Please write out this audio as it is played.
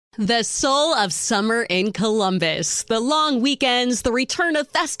The soul of summer in Columbus. The long weekends, the return of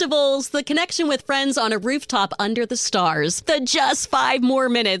festivals, the connection with friends on a rooftop under the stars. The just 5 more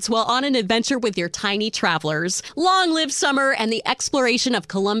minutes while on an adventure with your tiny travelers. Long live summer and the exploration of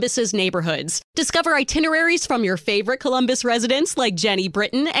Columbus's neighborhoods. Discover itineraries from your favorite Columbus residents like Jenny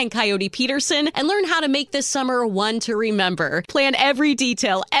Britton and Coyote Peterson and learn how to make this summer one to remember. Plan every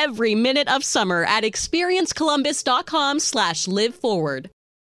detail, every minute of summer at experiencecolumbus.com/liveforward.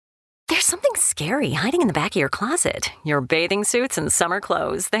 There's something scary hiding in the back of your closet. Your bathing suits and summer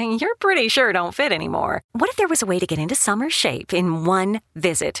clothes that you're pretty sure don't fit anymore. What if there was a way to get into summer shape in one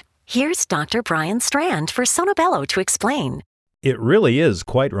visit? Here's Dr. Brian Strand for Sonobello to explain. It really is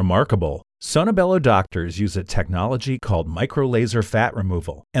quite remarkable. Sonobello doctors use a technology called microlaser fat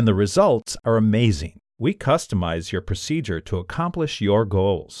removal, and the results are amazing. We customize your procedure to accomplish your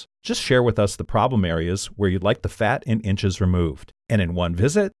goals. Just share with us the problem areas where you'd like the fat in inches removed. And in one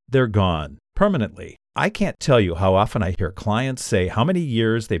visit, they're gone permanently. I can't tell you how often I hear clients say how many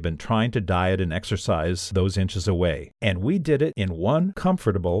years they've been trying to diet and exercise those inches away. And we did it in one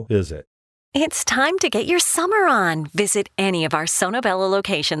comfortable visit. It's time to get your summer on. Visit any of our Sonobello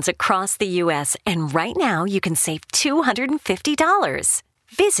locations across the U.S. and right now you can save $250.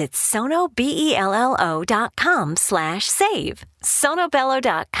 Visit sonobello.com/save.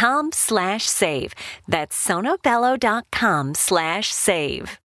 sonobello.com/save. That's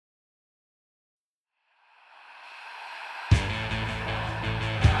sonobello.com/save.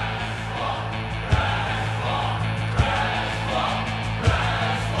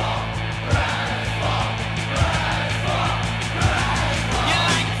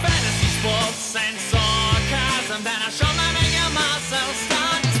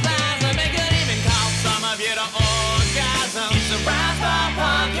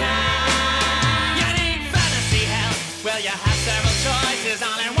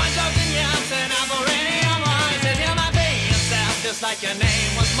 Like your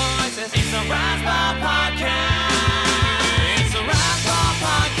name was Moises. It's a Razzball Podcast. It's a Razzball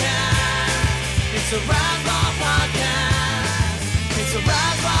Podcast. It's a Razzball Podcast. It's a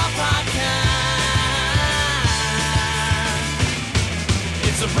Razzball Podcast.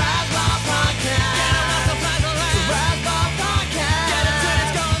 It's a Razzball Podcast. Get a Razzball Podcast. It's a Razzball Podcast. Get it till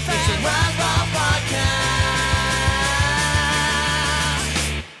it's going fast. It's a Razzball Podcast.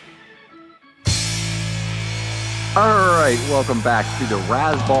 All right, welcome back to the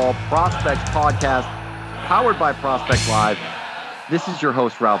Razzball Prospects Podcast, powered by Prospect Live. This is your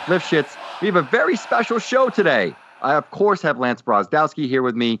host, Ralph Lifshitz. We have a very special show today. I, of course, have Lance Brozdowski here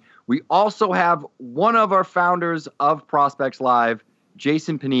with me. We also have one of our founders of Prospects Live,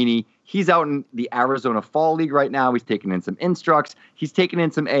 Jason Pennini. He's out in the Arizona Fall League right now. He's taking in some instructs. He's taking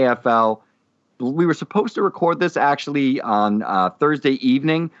in some AFL. We were supposed to record this actually on Thursday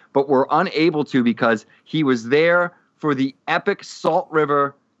evening, but we're unable to because he was there for the epic Salt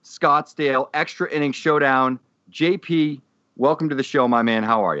River Scottsdale extra inning showdown. JP, welcome to the show, my man.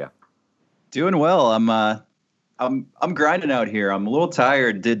 How are you? Doing well. I'm grinding out here. I'm a little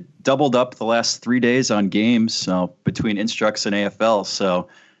tired. Doubled up the last 3 days on games, so between instructs and AFL. So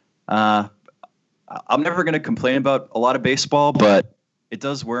I'm never going to complain about a lot of baseball, but it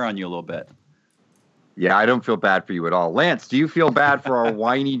does wear on you a little bit. Yeah, I don't feel bad for you at all. Lance, do you feel bad for our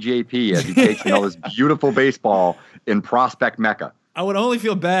whiny JP as he takes in all this beautiful baseball in Prospect Mecca? I would only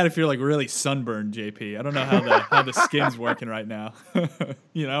feel bad if you're like really sunburned, JP. I don't know how the skin's working right now.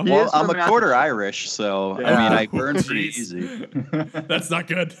 You know? Well, I'm a quarter Irish, so yeah. I mean, I burn pretty easy. That's not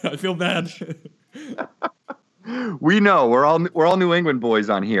good. I feel bad. We know we're all New England boys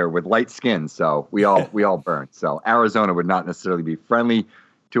on here with light skin, so we all burn. So Arizona would not necessarily be friendly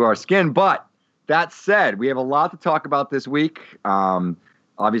to our skin, but that said, we have a lot to talk about this week.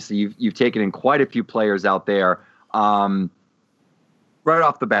 Obviously, you've taken in quite a few players out there. Right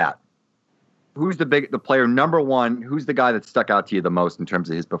off the bat, who's the player number one? Who's the guy that stuck out to you the most in terms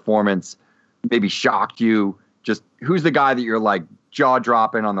of his performance? Maybe shocked you? Just who's the guy that you're like jaw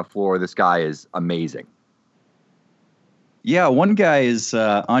dropping on the floor? This guy is amazing. Yeah, one guy is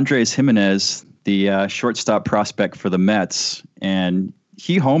Andres Jimenez, the shortstop prospect for the Mets, and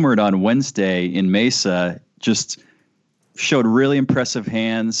he homered on Wednesday in Mesa, just showed really impressive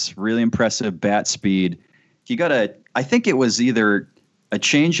hands, really impressive bat speed. He got I think it was either a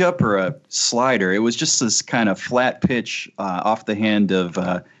changeup or a slider. It was just this kind of flat pitch off the hand of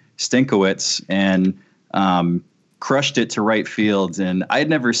Stankiewicz and crushed it to right field. And I had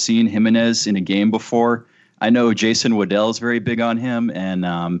never seen Jimenez in a game before. I know Jason Waddell is very big on him and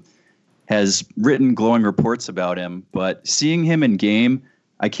has written glowing reports about him. But seeing him in game,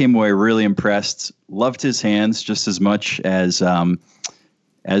 I came away really impressed. Loved his hands just as much as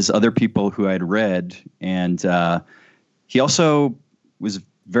as other people who I'd read. And he also was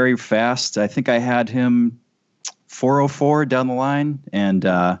very fast. I think I had him 404 down the line, and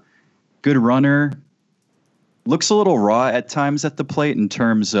good runner. Looks a little raw at times at the plate in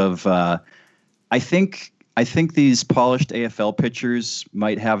terms of I think these polished AFL pitchers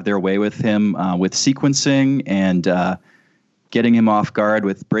might have their way with him with sequencing and getting him off guard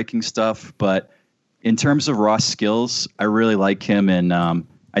with breaking stuff. But in terms of raw skills, I really like him, and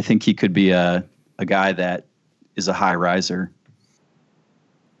I think he could be a guy that is a high riser.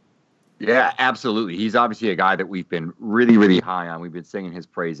 Yeah, absolutely. He's obviously a guy that we've been really, really high on. We've been singing his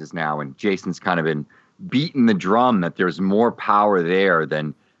praises now, and Jason's kind of been beating the drum that there's more power there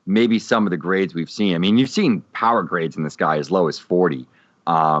than maybe some of the grades we've seen. I mean, you've seen power grades in this guy as low as 40.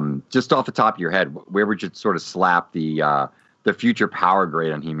 Just off the top of your head, where would you sort of slap the future power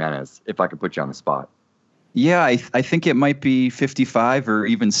grade on Jimenez, if I could put you on the spot? Yeah, I think it might be 55 or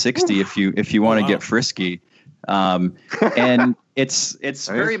even 60 if you want to get frisky. And it's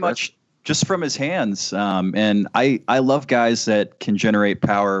very much just from his hands. And I love guys that can generate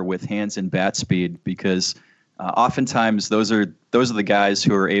power with hands and bat speed, because oftentimes those are the guys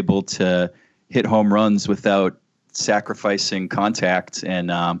who are able to hit home runs without sacrificing contact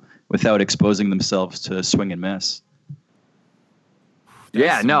and without exposing themselves to swing and miss.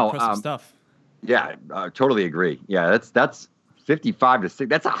 That's impressive stuff. Yeah, totally agree. Yeah, that's 55 to 6.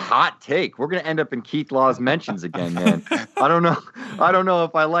 That's a hot take. We're going to end up in Keith Law's mentions again, man. I don't know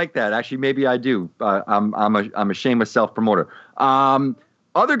if I like that. Actually, maybe I do. I'm a shameless self-promoter.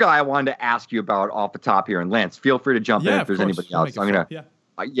 Other guy I wanted to ask you about off the top here, and Lance, feel free to jump in if there's anybody else.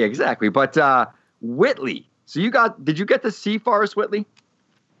 Yeah, exactly. But Whitley. So did you get to see Forrest Whitley?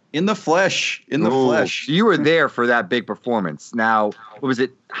 In the flesh. So you were there for that big performance. Now, what was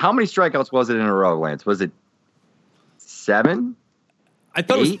it? How many strikeouts was it in a row, Lance? Was it 7? I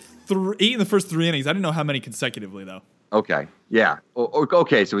thought it was 8 in the first 3 innings. I didn't know how many consecutively, though. Okay. Yeah.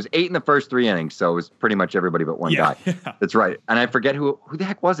 Okay. So it was 8 in the first 3 innings. So it was pretty much everybody but one guy. Yeah. That's right. And I forget who the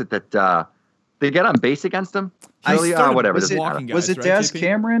heck was it that they get on base against him? Whatever. Was it Daz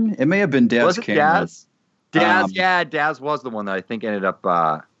Cameron? It may have been Daz Cameron. Daz? Daz was the one that I think ended up.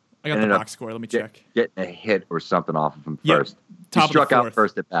 I got the box score. Let me check. Getting a hit or something off of him first. He struck out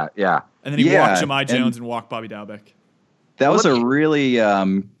first at bat. Yeah. And then he walked Jahmai Jones and walked Bobby Dalbec. That was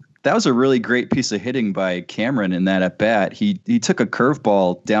a really great piece of hitting by Cameron in that at bat. He took a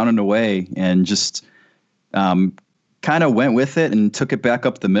curveball down and away and just kind of went with it and took it back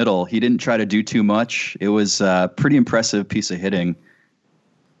up the middle. He didn't try to do too much. It was a pretty impressive piece of hitting.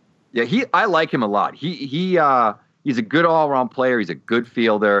 Yeah, I like him a lot. He's a good all-around player. He's a good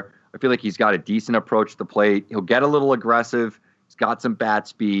fielder. I feel like he's got a decent approach to the plate. He'll get a little aggressive. He's got some bat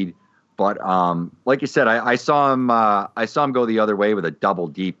speed. But like you said, I saw him go the other way with a double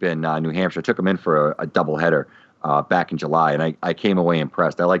deep in New Hampshire. I took him in for a doubleheader back in July, and I came away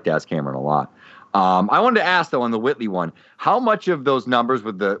impressed. I like Daz Cameron a lot. I wanted to ask, though, on the Whitley one, how much of those numbers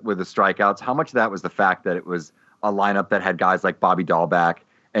with the strikeouts, how much of that was the fact that it was a lineup that had guys like Bobby Dahlback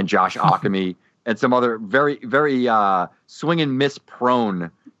and Josh Ockamy and some other very, very swing and miss prone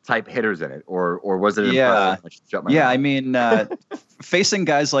type hitters in it, or was it? I mean, facing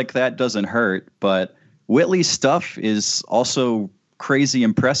guys like that doesn't hurt, but Whitley's stuff is also crazy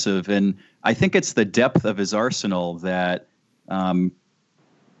impressive, and I think it's the depth of his arsenal that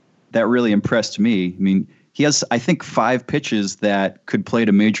really impressed me. I mean, he has, I think, 5 pitches that could play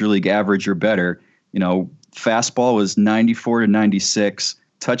to major league average or better. You know, fastball was 94 to 96,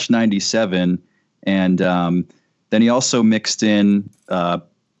 touch 97, and then he also mixed in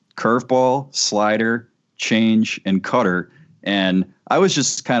curveball, slider, change, and cutter. And I was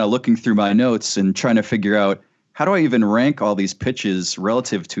just kind of looking through my notes and trying to figure out, how do I even rank all these pitches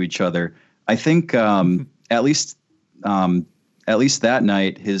relative to each other? I think at least that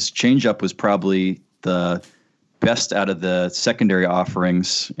night, his changeup was probably the best out of the secondary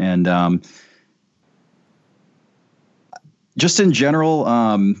offerings. And just in general,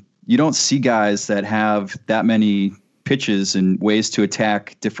 you don't see guys that have that many pitches and ways to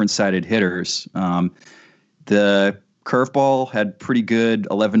attack different-sided hitters. The curveball had pretty good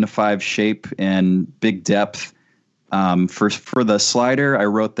 11-5 shape and big depth. For the slider, I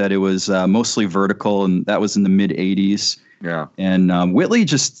wrote that it was mostly vertical, and that was in the mid-80s. Yeah. And Whitley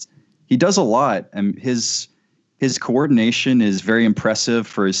he does a lot. And his coordination is very impressive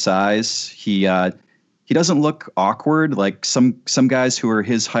for his size. He doesn't look awkward like some guys who are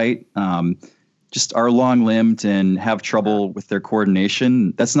his height. Just are long-limbed and have trouble with their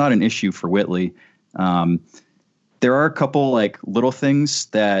coordination. That's not an issue for Whitley. There are a couple like little things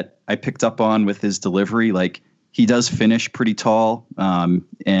that I picked up on with his delivery. Like he does finish pretty tall,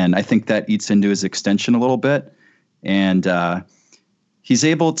 and I think that eats into his extension a little bit. And he's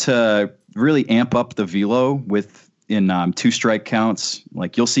able to really amp up the velo in 2-strike counts.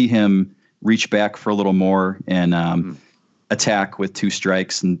 Like you'll see him reach back for a little more and attack with 2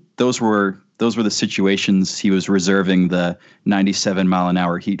 strikes, and those were the situations he was reserving the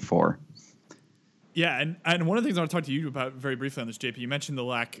 97-mile-an-hour heat for. Yeah, and one of the things I want to talk to you about very briefly on this, JP, you mentioned the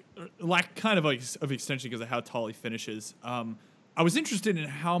lack kind of of extension because of how tall he finishes. I was interested in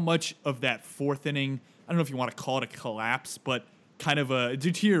how much of that 4th inning, I don't know if you want to call it a collapse, but kind of a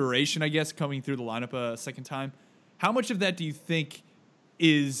deterioration, I guess, coming through the lineup a second time. How much of that do you think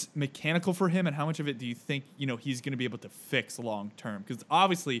is mechanical for him, and how much of it do you think he's going to be able to fix long term? Because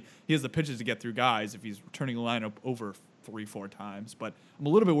obviously he has the pitches to get through guys if he's turning the lineup over 3-4 times, but I'm a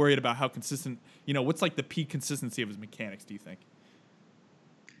little bit worried about how consistent, what's like the peak consistency of his mechanics, do you think?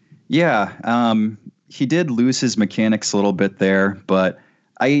 Yeah, he did lose his mechanics a little bit there, but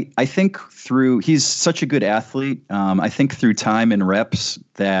I think he's such a good athlete. I think through time and reps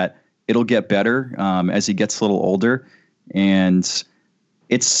that it'll get better as he gets a little older, and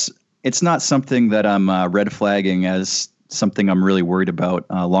it's not something that I'm red flagging as something I'm really worried about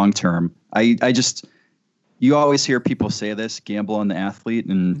long term. You always hear people say this, gamble on the athlete,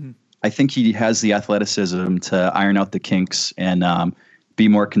 and I think he has the athleticism to iron out the kinks and be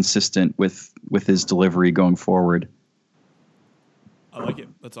more consistent with his delivery going forward. I like it.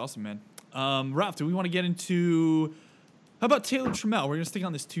 That's awesome, man. Ralph, do we want to get into how about Taylor Trammell? We're going to stick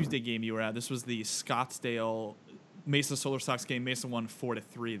on this Tuesday game you were at. This was the Scottsdale Mesa Solar Sox game. Mesa won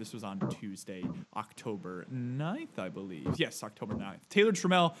 4-3. This was on Tuesday, October 9th, I believe. Yes, October 9th. Taylor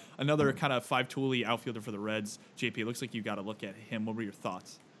Trammell, another kind of 5-tool outfielder for the Reds. JP, it looks like you got to look at him. What were your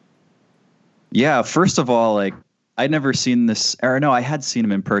thoughts? Yeah, first of all, I'd never seen this, or no, I had seen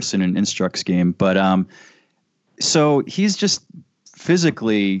him in person in Instructs game, but so he's just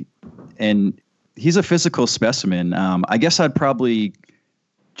physically, and he's a physical specimen. I guess I'd probably,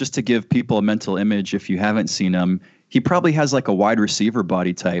 just to give people a mental image, if you haven't seen him, he probably has like a wide receiver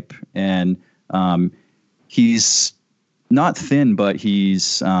body type, and he's not thin, but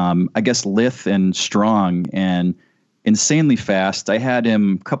he's, I guess, lithe and strong and insanely fast. I had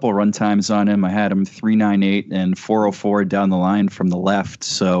him a couple of run times on him. I had him 3.98 and 4.04 down the line from the left.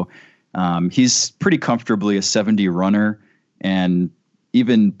 So he's pretty comfortably a 70 runner and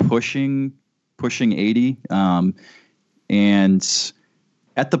even pushing 80. And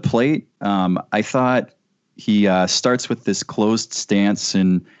at the plate, I thought he starts with this closed stance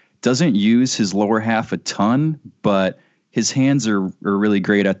and doesn't use his lower half a ton, but his hands are really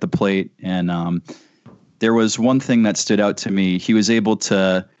great at the plate. And there was one thing that stood out to me. He was able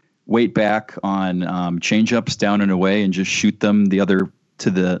to wait back on changeups down and away and just shoot them to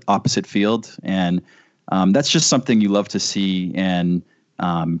the opposite field. And that's just something you love to see. And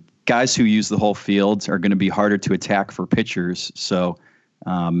guys who use the whole field are going to be harder to attack for pitchers. So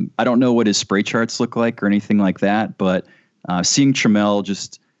I don't know what his spray charts look like or anything like that, but seeing Trammell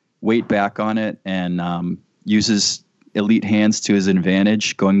just wait back on it and uses elite hands to his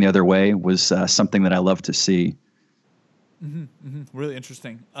advantage going the other way was something that I love to see. Really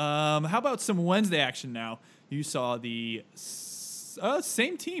interesting. How about some Wednesday action now? You saw the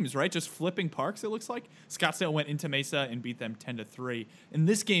same teams, right? Just flipping parks, it looks like. Scottsdale went into Mesa and beat them 10-3. In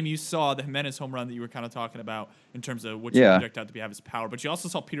this game, you saw the Jimenez home run that you were kind of talking about in terms of what you project out to have his power, but you also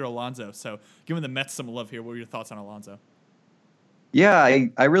saw Peter Alonso. So giving the Mets some love here, what were your thoughts on Alonso? Yeah,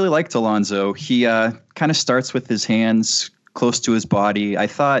 I really liked Alonso. He kind of starts with his hands close to his body. I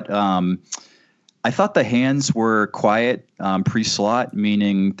thought the hands were quiet pre-slot,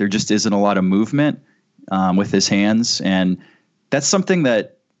 meaning there just isn't a lot of movement with his hands. And that's something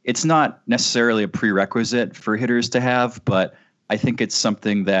that it's not necessarily a prerequisite for hitters to have, but I think it's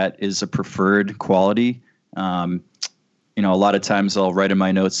something that is a preferred quality. A lot of times I'll write in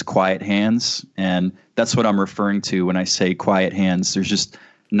my notes quiet hands, and that's what I'm referring to when I say quiet hands. There's just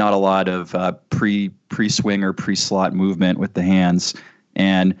not a lot of pre-swing or pre-slot movement with the hands.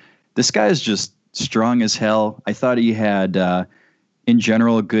 And this guy is just strong as hell. I thought he had, in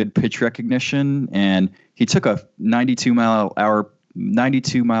general, good pitch recognition, and he took a 92 mile per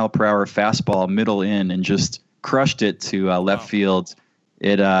hour fastball middle in and just crushed it to left field.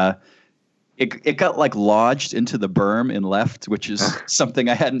 It got like lodged into the berm in left, which is something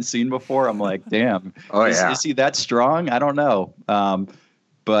I hadn't seen before. I'm like, damn. Is he that strong? I don't know.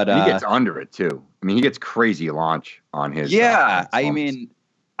 But he gets under it too. I mean, he gets crazy launch on his. Yeah, I mean,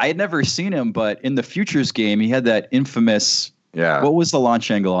 I had never seen him, but in the Futures game, he had that infamous. Yeah. What was the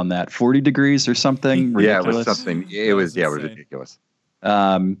launch angle on that? 40 degrees or something? Ridiculous? Yeah, it was something. It was ridiculous.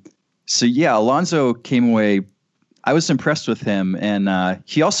 So yeah, Alonso came away I was impressed with him, and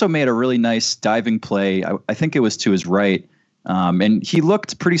he also made a really nice diving play. I think it was to his right, and he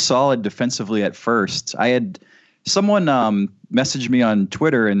looked pretty solid defensively at first. I had someone messaged me on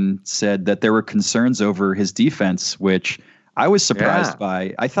Twitter and said that there were concerns over his defense, which I was surprised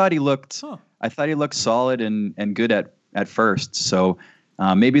by. I thought he looked solid and good at first. So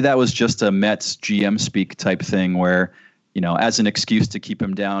maybe that was just a Mets GM speak type thing where, as an excuse to keep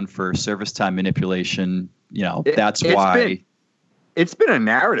him down for service time manipulation, that's why. It's been a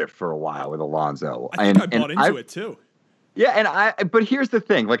narrative for a while with Alonso. I think I bought into it too. Yeah, but here's the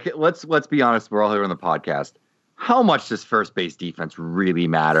thing. Like, let's be honest. We're all here on the podcast. How much does first base defense really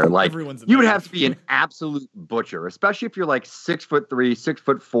matter? Like, you would have to be an absolute butcher, especially if you're like 6'3",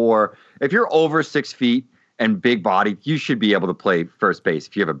 6'4". If you're over 6 feet and big bodied, you should be able to play first base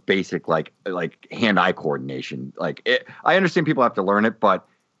if you have a basic like hand-eye coordination. I understand people have to learn it, but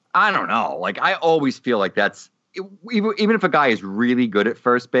I don't know. Like, I always feel like even if a guy is really good at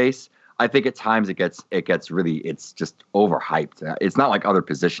first base, I think at times it's just overhyped. It's not like other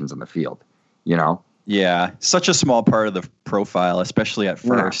positions on the field, Yeah, such a small part of the profile, especially at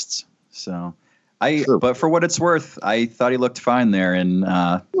first. So, but for what it's worth, I thought he looked fine there, and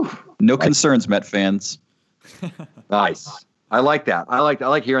no concerns, Met fans. Nice. I like that. I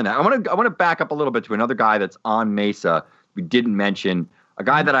like hearing that. I want to back up a little bit to another guy that's on Mesa. We didn't mention a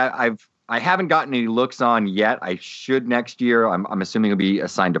guy that I haven't gotten any looks on yet. I should next year. I'm assuming he'll be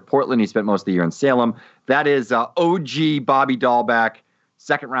assigned to Portland. He spent most of the year in Salem. That is OG Bobby Dahlbeck.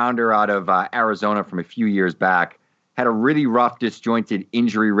 Second rounder out of Arizona from a few years back. Had a really rough, disjointed,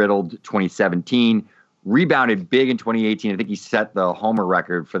 injury-riddled 2017. Rebounded big in 2018. I think he set the homer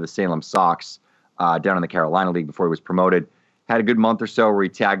record for the Salem Sox down in the Carolina League before he was promoted. Had a good month or so where he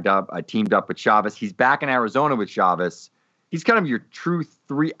teamed up with Chavez. He's back in Arizona with Chavez. He's kind of your true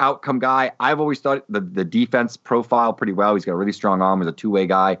three-outcome guy. I've always thought the defense profile pretty well. He's got a really strong arm. He's a two-way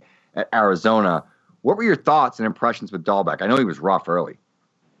guy at Arizona. What were your thoughts and impressions with Dahlbeck? I know he was rough early.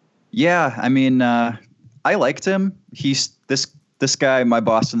 Yeah, I mean, I liked him. He's this guy. My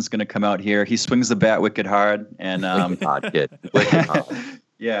Boston's going to come out here. He swings the bat wicked hard, and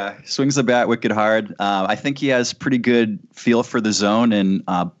yeah, swings the bat wicked hard. I think he has pretty good feel for the zone and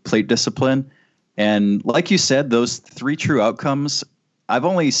plate discipline. And like you said, those three true outcomes. I've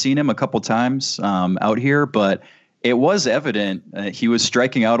only seen him a couple times out here, but it was evident he was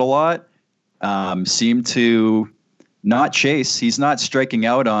striking out a lot. Seemed to not chase. He's not striking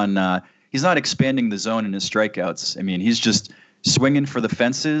out on. He's not expanding the zone in his strikeouts. I mean, he's just swinging for the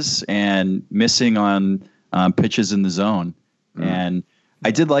fences and missing on pitches in the zone. And I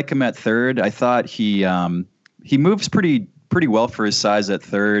did like him at third. I thought he moves pretty well for his size at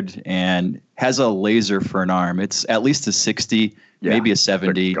third and has a laser for an arm. It's at least a 60, maybe a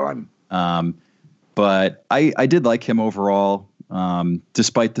 70. But I did like him overall,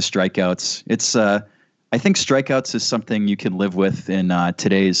 despite the strikeouts. It's I think strikeouts is something you can live with in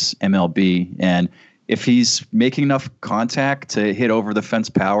today's MLB. And if he's making enough contact to hit over the fence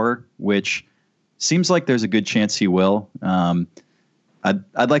power, which seems like there's a good chance he will,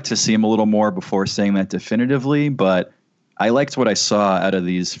 I'd like to see him a little more before saying that definitively. But I liked what I saw out of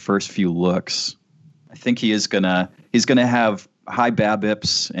these first few looks. I think he's gonna have high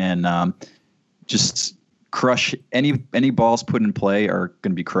BABIPs and just crush any balls put in play are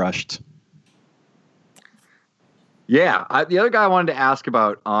going to be crushed. Yeah, the other guy I wanted to ask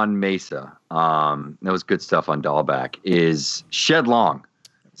about on Mesa, that was good stuff on Dahlbeck, is Shed Long.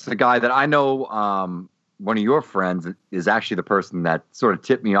 It's the guy that I know one of your friends is actually the person that sort of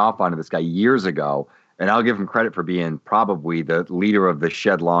tipped me off onto this guy years ago, and I'll give him credit for being probably the leader of the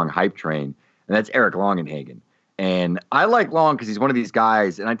Shed Long hype train, and that's Eric Longenhagen. And I like Long because he's one of these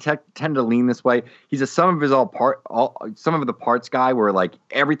guys, and I tend to lean this way. He's a sum of the parts guy where like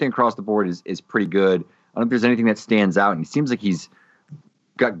everything across the board is pretty good. I don't know if there's anything that stands out, and he seems like he's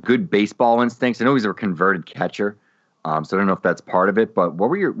got good baseball instincts. I know he's a converted catcher, so I don't know if that's part of it. But what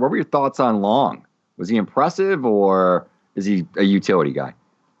were your thoughts on Long? Was he impressive, or is he a utility guy?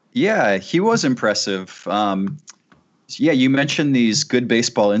 Yeah, he was impressive. Yeah, you mentioned these good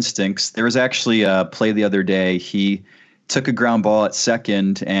baseball instincts. There was actually a play the other day. He took a ground ball at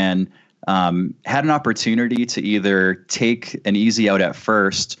second and had an opportunity to either take an easy out at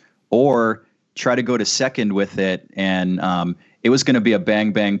first or try to go to second with it. And it was going to be a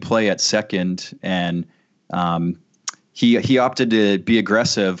bang play at second. And he opted to be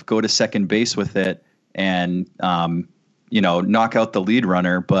aggressive, go to second base with it, and knock out the lead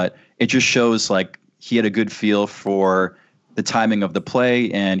runner. But it just shows like he had a good feel for the timing of the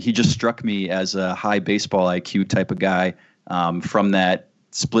play, and he just struck me as a high baseball IQ type of guy from that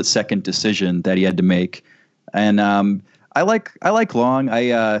split-second decision that he had to make. And I like Long.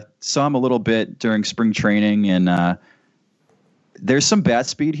 I saw him a little bit during spring training, and there's some bat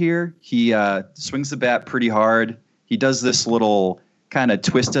speed here. He swings the bat pretty hard. He does this little kind of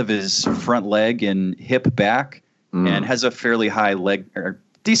twist of his front leg and hip back, and has a fairly high leg or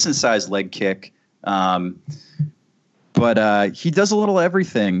decent sized leg kick. But he does a little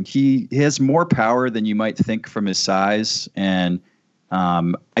everything. He has more power than you might think from his size, and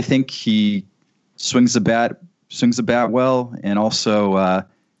I think he swings the bat well, and also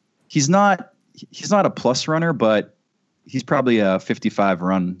he's not a plus runner, but he's probably a 55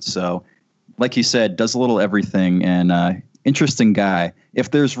 run. So, like you said, does a little everything, and interesting guy.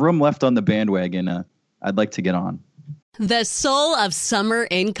 If there's room left on the bandwagon, I'd like to get on. The soul of summer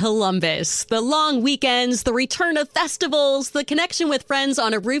in Columbus. The long weekends, the return of festivals, the connection with friends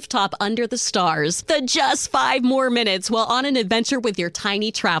on a rooftop under the stars. The just 5 more minutes while on an adventure with your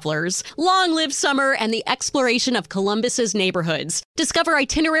tiny travelers. Long live summer and the exploration of Columbus's neighborhoods. Discover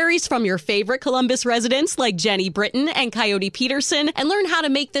itineraries from your favorite Columbus residents like Jenny Britton and Coyote Peterson, and learn how to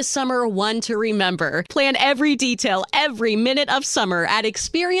make this summer one to remember. Plan every detail, every minute of summer at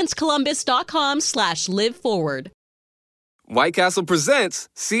experiencecolumbus.com/liveforward. White Castle presents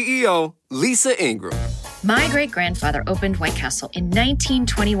CEO Lisa Ingram. My great-grandfather opened White Castle in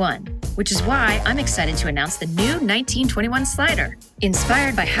 1921, which is why I'm excited to announce the new 1921 slider,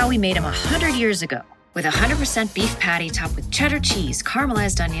 inspired by how we made them 100 years ago, with 100% beef patty topped with cheddar cheese,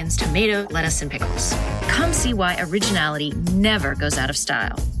 caramelized onions, tomato, lettuce, and pickles. Come see why originality never goes out of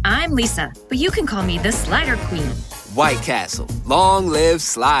style. I'm Lisa, but you can call me the Slider Queen. White Castle, long live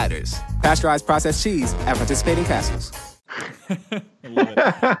sliders. Pasteurized processed cheese at participating castles. I love it.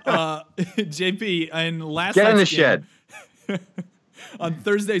 JP, and last Get in the night's shed. game, on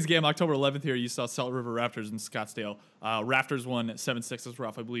Thursday's game, October 11th here, you saw Salt River Raptors in Scottsdale. Raptors won 7-6, as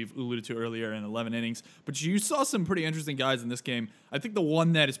Ralph, I believe, alluded to earlier, in 11 innings. But you saw some pretty interesting guys in this game. I think the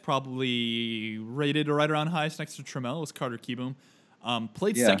one that is probably rated right around highest next to Trammell was Carter Kieboom.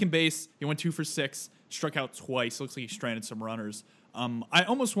 Played second base. He went 2 for 6, struck out twice. Looks like he stranded some runners. I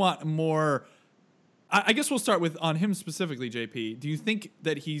almost want more... I guess we'll start with on him specifically, JP. Do you think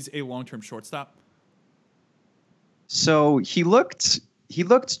that he's a long-term shortstop? So he looked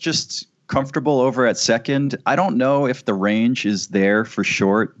just comfortable over at second. I don't know if the range is there for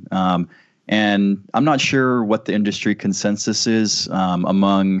short, and I'm not sure what the industry consensus is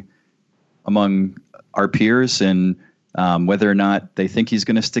among our peers and whether or not they think he's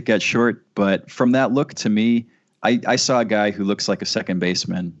going to stick at short. But from that look, to me, I saw a guy who looks like a second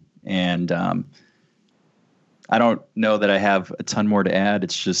baseman, and I don't know that I have a ton more to add.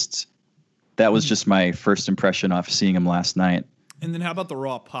 It's just that was just my first impression off seeing him last night. And then how about the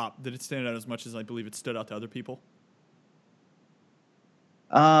raw pop? Did it stand out as much as I believe it stood out to other people?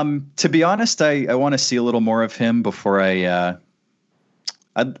 To be honest, I want to see a little more of him before I'd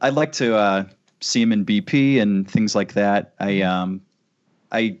like to see him in BP and things like that.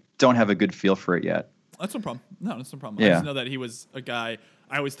 I don't have a good feel for it yet. That's no problem. No, that's no problem. Yeah. I just know that he was a guy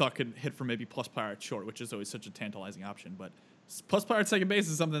I always thought could hit for maybe plus power at short, which is always such a tantalizing option. But plus power at second base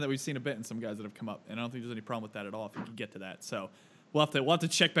is something that we've seen a bit in some guys that have come up, and I don't think there's any problem with that at all if you can get to that. So we'll have to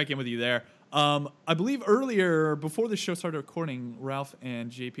check back in with you there. I believe earlier, before the show started recording, Ralph and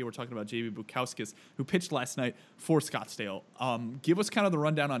JP were talking about JB Bukauskas, who pitched last night for Scottsdale. Give us kind of the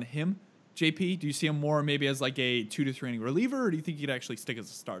rundown on him, JP. Do you see him more maybe as like a 2 to 3 inning reliever, or do you think he could actually stick as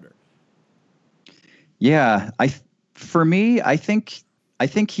a starter? Yeah, I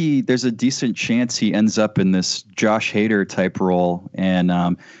think there's a decent chance he ends up in this Josh Hader type role. And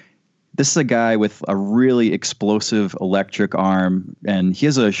this is a guy with a really explosive electric arm, and he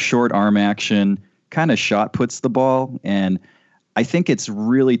has a short arm action, kind of shot puts the ball. And I think it's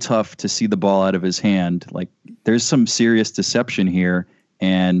really tough to see the ball out of his hand. Like, there's some serious deception here,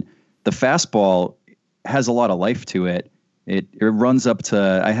 and the fastball has a lot of life to it. It runs up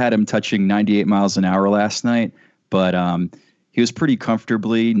to, I had him touching 98 miles an hour last night, but he was pretty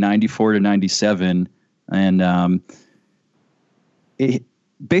comfortably 94 to 97. And it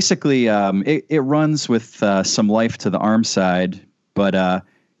runs with some life to the arm side, but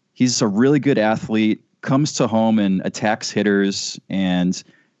he's a really good athlete, comes to home and attacks hitters. And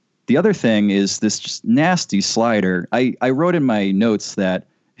the other thing is this just nasty slider. I wrote in my notes that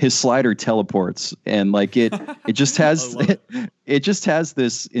his slider teleports, and like it just has it just has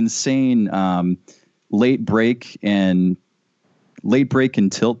this insane late break and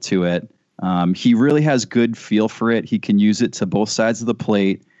tilt to it. He really has good feel for it. He can use it to both sides of the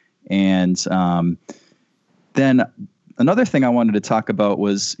plate. And then another thing I wanted to talk about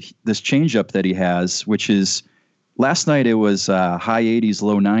was this changeup that he has, which is last night it was high 80s,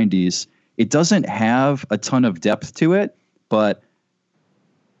 low 90s. it doesn't have a ton of depth to it, but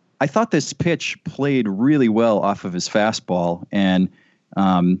I thought this pitch played really well off of his fastball. And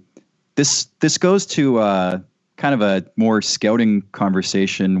this goes to kind of a more scouting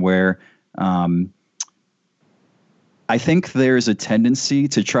conversation where I think there's a tendency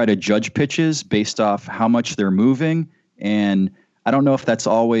to try to judge pitches based off how much they're moving. And I don't know if that's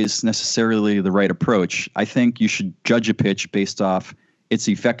always necessarily the right approach. I think you should judge a pitch based off its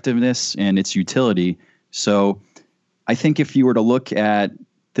effectiveness and its utility. So I think if you were to look at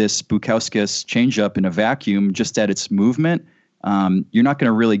this Bukauskas changeup in a vacuum, just at its movement, you're not going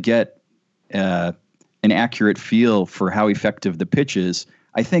to really get an accurate feel for how effective the pitch is.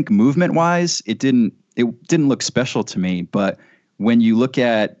 I think movement-wise, it didn't look special to me. But when you look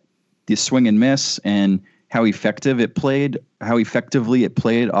at the swing and miss and how effectively it played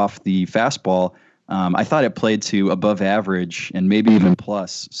off the fastball, I thought it played to above average and maybe even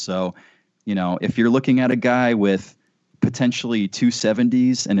plus. So, if you're looking at a guy with potentially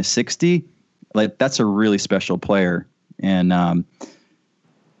 270s and a 60, like that's a really special player. And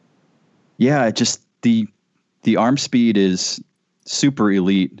just the arm speed is super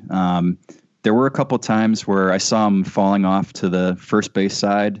elite. There were a couple times where I saw him falling off to the first base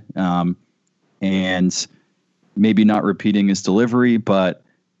side, and maybe not repeating his delivery, but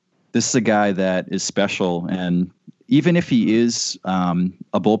this is a guy that is special. And even if he is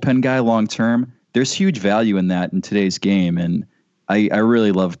a bullpen guy long term, there's huge value in that in today's game, and I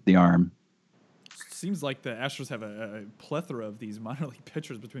really love the arm. Seems like the Astros have a plethora of these minor league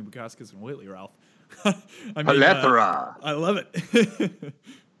pitchers between Bukauskas and Whitley, Ralph. Plethora. I love it.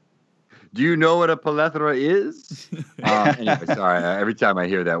 Do you know what a plethora is? Anyway, sorry. Every time I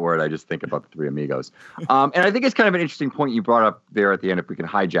hear that word, I just think about the Three Amigos. And I think it's kind of an interesting point you brought up there at the end. If we can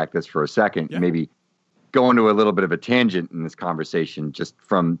hijack this for a second, maybe go into a little bit of a tangent in this conversation, just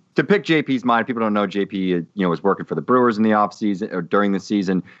to pick JP's mind. People don't know JP, was working for the Brewers in the offseason or during the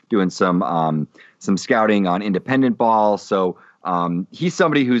season, doing some scouting on independent ball. So he's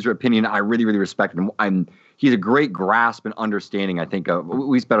somebody whose opinion I really, really respect. And he's a great grasp and understanding, I think, of, at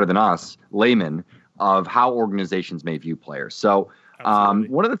least better than us, laymen, of how organizations may view players. So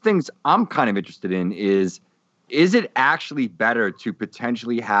one of the things I'm kind of interested in is it actually better to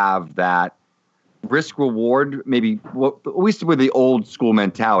potentially have that risk reward, maybe at least with the old school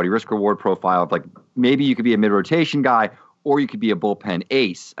mentality, risk reward profile of like, maybe you could be a mid rotation guy or you could be a bullpen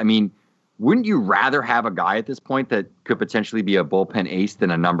ace. I mean, wouldn't you rather have a guy at this point that could potentially be a bullpen ace than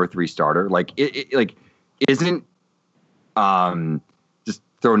a number 3 starter? Like, isn't just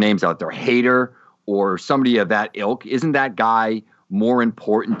throw names out there, Hader or somebody of that ilk, isn't that guy more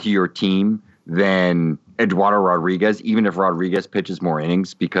important to your team than Eduardo Rodriguez, even if Rodriguez pitches more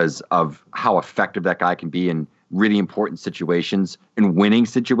innings, because of how effective that guy can be in really important situations and winning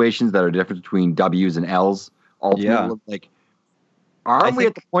situations that are different between W's and L's? Ultimately, aren't we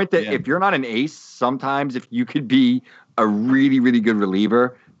at the point that if you're not an ace, sometimes if you could be a really, really good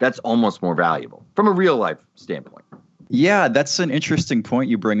reliever, that's almost more valuable from a real life standpoint? Yeah, that's an interesting point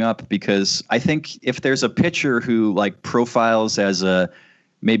you bring up, because I think if there's a pitcher who profiles as a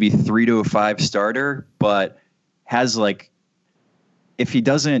maybe 3 to a 5 starter, but has if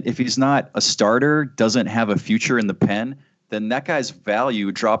he's not a starter, doesn't have a future in the pen, then that guy's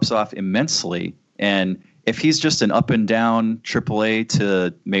value drops off immensely. And if he's just an up and down AAA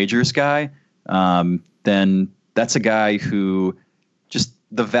to majors guy, then that's a guy who just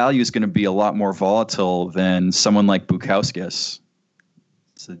the value is going to be a lot more volatile than someone like Bukauskas.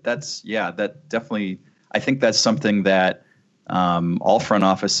 So that definitely, I think that's something that all front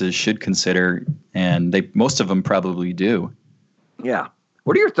offices should consider, and most of them probably do. Yeah.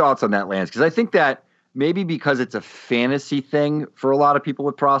 What are your thoughts on that, Lance? Because I think that maybe because it's a fantasy thing for a lot of people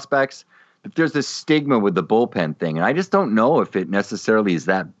with prospects, that there's this stigma with the bullpen thing, and I just don't know if it necessarily is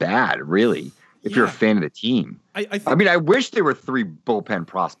that bad, really, if you're a fan of the team. I mean, I wish there were 3 bullpen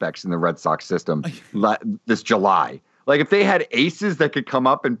prospects in the Red Sox system this July. If they had aces that could come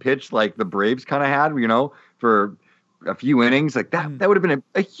up and pitch like the Braves kind of had, for a few innings, that would have been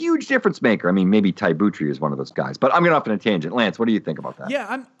a huge difference maker. I mean, maybe Ty Buttrey is one of those guys, but I'm going off on a tangent. Lance, what do you think about that?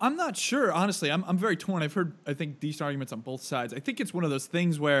 Yeah, I'm not sure, honestly. I'm very torn. I've heard, I think, decent arguments on both sides. I think it's one of those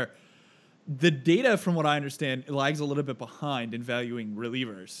things where the data, from what I understand, lags a little bit behind in valuing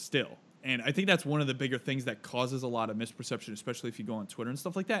relievers still. And I think that's one of the bigger things that causes a lot of misperception, especially if you go on Twitter and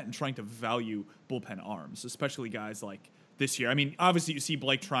stuff like that, and trying to value bullpen arms, especially guys like this year. I mean, obviously you see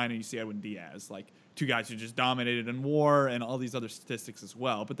Blake Trine and you see Edwin Diaz, 2 guys who just dominated in WAR and all these other statistics as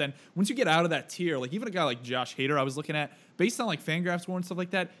well. But then once you get out of that tier, even a guy like Josh Hader, I was looking at, based on Fangraphs WAR and stuff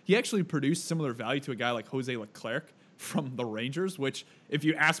like that, he actually produced similar value to a guy like Jose Leclerc from the Rangers, which if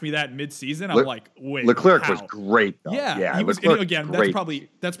you ask me that mid-season, I'm like, wait, Leclerc how? was great, though. Yeah, he was, again,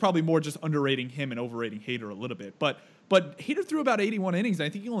 that's probably more just underrating him and overrating Hader a little bit. But Hader threw about 81 innings, and I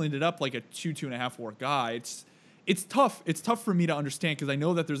think he only ended up like a 2.5 WAR guy. It's tough. It's tough for me to understand because I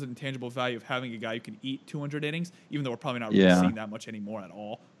know that there's an intangible value of having a guy who can eat 200 innings, even though we're probably not really seeing that much anymore at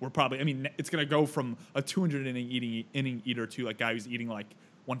all. We're probably, I mean, it's going to go from a 200 inning eater to a guy who's eating like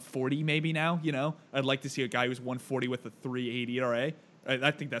 140 maybe now. You know, I'd like to see a guy who's 140 with a 3.8 ERA.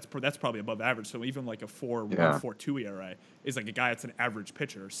 I think that's probably above average. So even like a 4.2 ERA is like a guy that's an average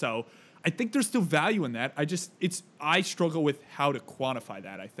pitcher. So I think there's still value in that. I struggle with how to quantify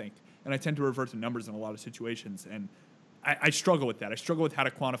that, I think. And I tend to revert to numbers in a lot of situations. And I struggle with that. I struggle with how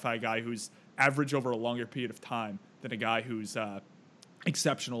to quantify a guy who's average over a longer period of time than a guy who's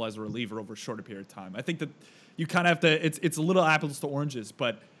exceptional as a reliever over a shorter period of time. I think that you kind of have to, it's a little apples to oranges.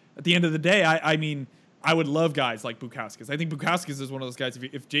 But at the end of the day, I mean, I would love guys like Bukauskas. I think Bukauskas is one of those guys,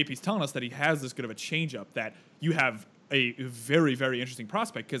 if JP's telling us that he has this good of a changeup, that you have a very, very interesting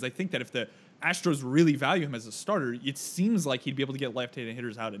prospect. Because I think that if the Astros really value him as a starter, it seems like he'd be able to get left-handed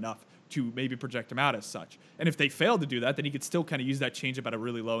hitters out enough to maybe project him out as such. And if they fail to do that, then he could still kind of use that changeup at a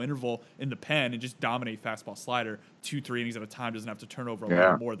really low interval in the pen and just dominate fastball slider 2-3 innings at a time, doesn't have to turn over a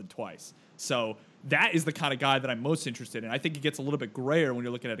lot more than twice. So that is the kind of guy that I'm most interested in. I think it gets a little bit grayer when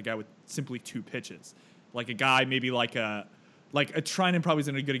you're looking at a guy with simply 2 pitches. Like a guy maybe like a Trinan probably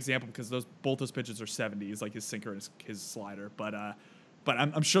isn't a good example because both those pitches are 70s, like his sinker and his slider. But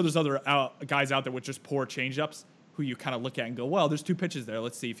I'm sure there's other guys out there with just poor changeups who you kind of look at and go, well, there's 2 pitches there.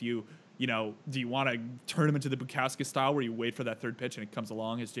 Let's see if do you want to turn him into the Bukauskas style where you wait for that third pitch and it comes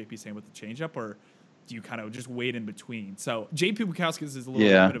along, as JP's saying with the changeup, or do you kind of just wait in between? So JP Bukauskas is a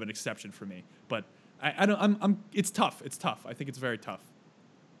little bit of an exception for me, but it's tough. It's tough. I think it's very tough.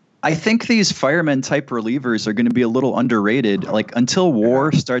 I think these fireman type relievers are going to be a little underrated. Like until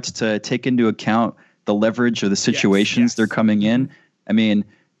WAR starts to take into account the leverage of the situations they're coming in. I mean,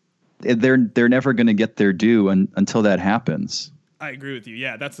 they're never going to get their due until that happens. I agree with you.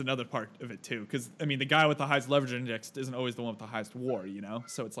 Yeah, that's another part of it too. Because I mean, the guy with the highest leverage index isn't always the one with the highest WAR. You know,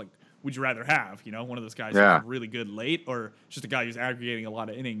 so it's like, would you rather have one of those guys who's really good late, or just a guy who's aggregating a lot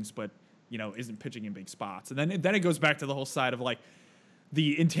of innings but isn't pitching in big spots? And then it goes back to the whole side of like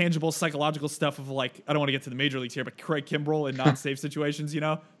the intangible psychological stuff of like, I don't want to get to the major leagues here, but Craig Kimbrell in non-safe situations,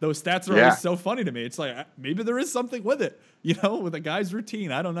 those stats are always so funny to me. It's like, maybe there is something with it, with a guy's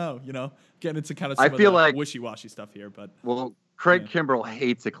routine. I don't know, getting into kind of some of the wishy-washy stuff here, but. Well, Craig Kimbrell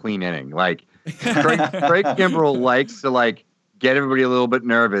hates a clean inning. Like Craig Kimbrell likes to like get everybody a little bit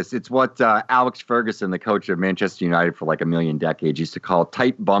nervous. It's what Alex Ferguson, the coach of Manchester United for like a million decades, used to call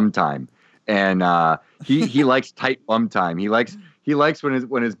tight bum time. And he likes tight bum time. He likes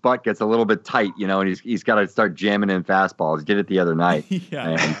when his butt gets a little bit tight, and he's got to start jamming in fastballs. He did it the other night.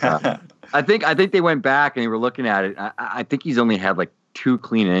 And, I think they went back and they were looking at it. I think he's only had like 2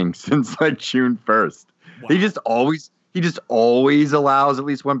 clean innings since like June 1st. Wow. He just always allows at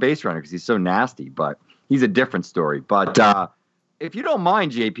least one base runner because he's so nasty. But he's a different story. But if you don't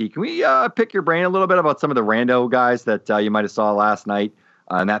mind, JP, can we pick your brain a little bit about some of the rando guys that you might have saw last night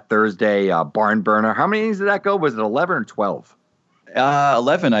on that Thursday barn burner? How many innings did that go? Was it 11 or 12?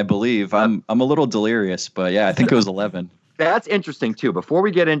 11, I believe. I'm a little delirious, but yeah, I think it was 11. That's interesting too. Before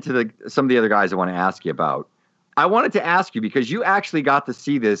we get into some of the other guys I want to ask you about, I wanted to ask you because you actually got to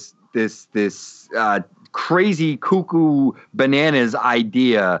see this crazy cuckoo bananas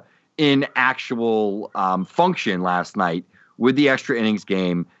idea in actual function last night with the extra innings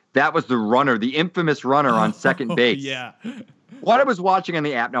game. That was the runner, the infamous runner on second base. Yeah. What I was watching on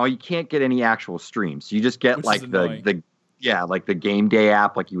the app, now you can't get any actual streams. So you just get like the game day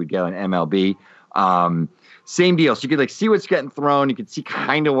app like you would get on MLB. Same deal. So you could like see what's getting thrown. You could see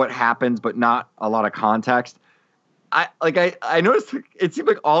kind of what happens, but not a lot of context. I noticed it seemed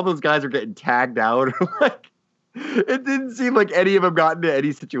like all those guys are getting tagged out. Like it didn't seem like any of them got into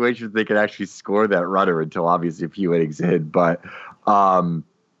any situations they could actually score that runner until obviously a few innings in. But none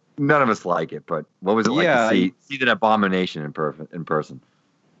of us like it. But what was it like to see that abomination in person?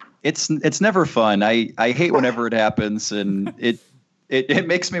 It's never fun. I hate whenever it happens, and it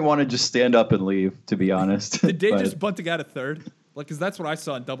makes me want to just stand up and leave, to be honest. Did they just bunt a guy to third? Like, because that's what I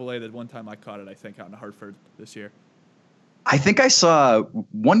saw in Double-A that one time I caught it, I think, out in Hartford this year. I think I saw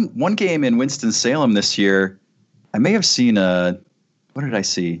one game in Winston-Salem this year. I may have seen what did I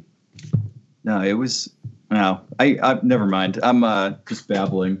see? No, it was no. I never mind. I'm just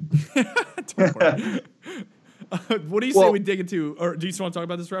babbling. Don't worry. What do you say we dig into, or do you just want to talk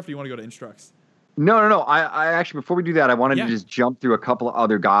about this, ref, or do you want to go to instructs? No. I actually, before we do that, I wanted to just jump through a couple of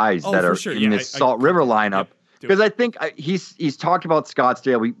other guys that are in this Salt River lineup. because I think he's talked about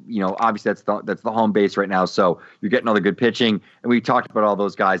Scottsdale. Obviously that's the home base right now, so you're getting all the good pitching, and we talked about all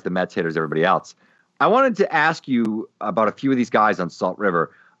those guys, the Mets hitters, everybody else. I wanted to ask you about a few of these guys on Salt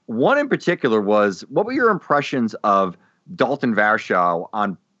River. One in particular was, what were your impressions of Dalton Varsho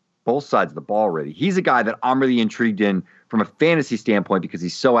on both sides of the ball? Really, he's a guy that I'm really intrigued in from a fantasy standpoint because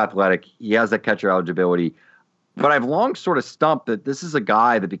he's so athletic. He has that catcher eligibility. But I've long sort of stumped that this is a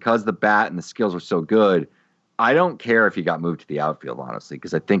guy that, because the bat and the skills were so good, I don't care if he got moved to the outfield, honestly,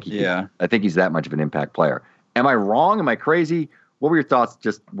 because I think he's that much of an impact player. Am I wrong? Am I crazy? What were your thoughts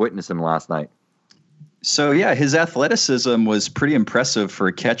just witnessing last night? So, yeah, his athleticism was pretty impressive for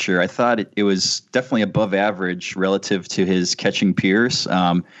a catcher. I thought it was definitely above average relative to his catching peers.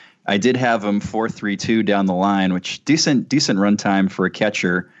 I did have him 4.32 down the line, which decent run time for a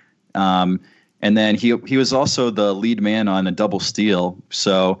catcher. And then he was also the lead man on a double steal.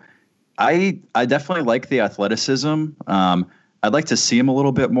 So I definitely like the athleticism. I'd like to see him a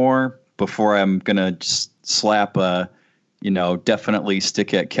little bit more before I'm going to just slap a definitely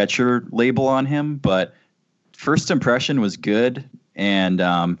stick at catcher label on him. But first impression was good. And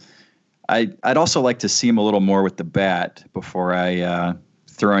I'd also like to see him a little more with the bat before I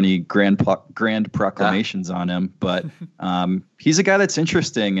throw any grand proclamations on him. But he's a guy that's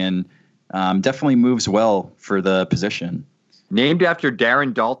interesting and definitely moves well for the position. Named after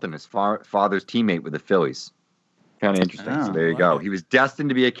Darren Dalton, his father's teammate with the Phillies. Kind of interesting. So there you go. He was destined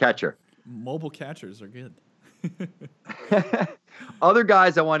to be a catcher. Mobile catchers are good. Other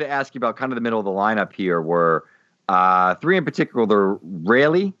guys I wanted to ask you about, kind of the middle of the lineup here, were three in particular.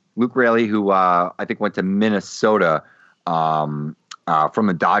 Luke Raley, who I think went to Minnesota from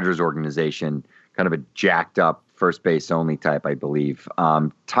the Dodgers organization, kind of a jacked up first base only type, I believe.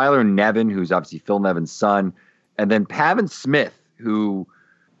 Tyler Nevin, who's obviously Phil Nevin's son, and then Pavin Smith, who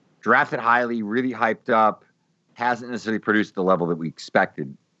drafted highly, really hyped up, hasn't necessarily produced the level that we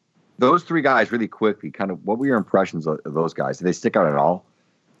expected. Those three guys, really quickly, kind of, what were your impressions of those guys? Did they stick out at all?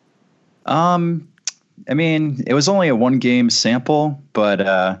 I mean, it was only a 1-game sample,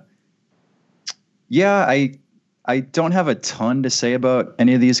 but yeah, I don't have a ton to say about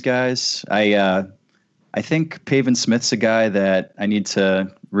any of these guys. I think Pavin Smith's a guy that I need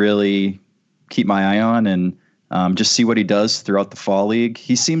to really keep my eye on and just see what he does throughout the fall league.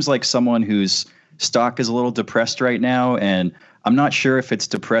 He seems like someone whose stock is a little depressed right now, and I'm not sure if it's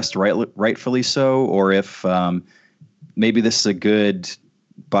depressed rightfully so, or if maybe this is a good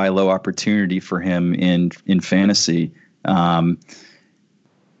buy low opportunity for him in fantasy. For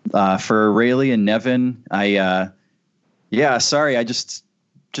Raley and Nevin, sorry, I just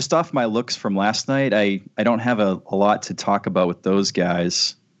off my looks from last night, I don't have a lot to talk about with those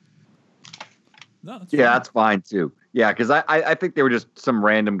guys. No, that's fine too. Yeah, because I think they were just some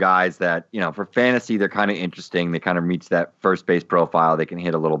random guys that, for fantasy, they're kind of interesting. They kind of reach that first base profile. They can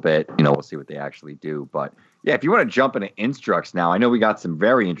hit a little bit. We'll see what they actually do. But, yeah, if you want to jump into Instructs now, I know we got some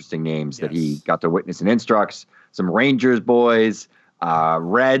very interesting names that he got to witness in Instructs. Some Rangers boys,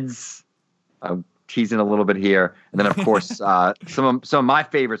 Reds. I'm teasing a little bit here. And then, of course, some of my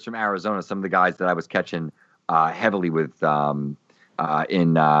favorites from Arizona, some of the guys that I was catching heavily with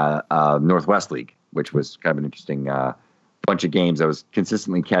in Northwest League, which was kind of an interesting bunch of games I was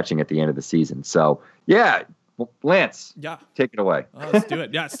consistently catching at the end of the season. So, yeah, Lance, take it away. Let's do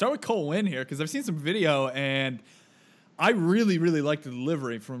it. Yeah, start with Cole Winn here, because I've seen some video, and I really, really like the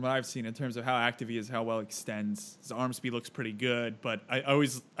delivery from what I've seen in terms of how active he is, how well he extends. His arm speed looks pretty good, but I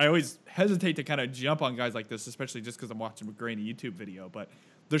always hesitate to kind of jump on guys like this, especially just because I'm watching a grainy YouTube video. But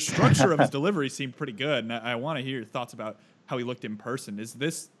the structure of his delivery seemed pretty good, and I want to hear your thoughts about how he looked in person.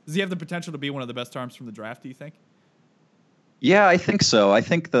 Does he have the potential to be one of the best arms from the draft, do you think? Yeah, I think so. I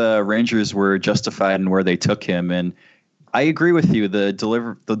think the Rangers were justified in where they took him, and I agree with you. The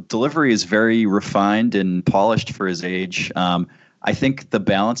delivery is very refined and polished for his age. I think the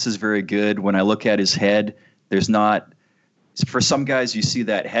balance is very good. When I look at his head, there's not, for some guys, you see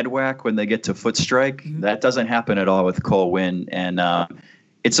that head whack when they get to foot strike. Mm-hmm. That doesn't happen at all with Cole Winn, and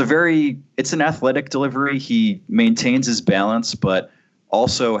it's an athletic delivery. He maintains his balance, but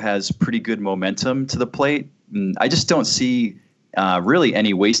also has pretty good momentum to the plate. And I just don't see really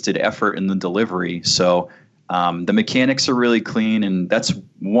any wasted effort in the delivery. So the mechanics are really clean, and that's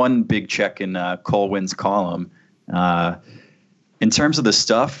one big check in Cole Winn's column. In terms of the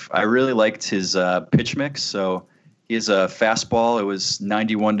stuff, I really liked his pitch mix. So he has a fastball. It was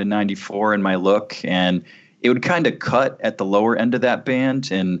 91 to 94 in my look, and it would kind of cut at the lower end of that band.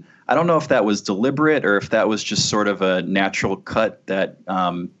 And I don't know if that was deliberate or if that was just sort of a natural cut that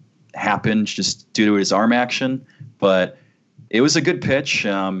happened just due to his arm action. But it was a good pitch.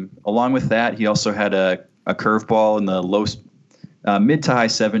 Along with that, he also had a a curveball in the mid to high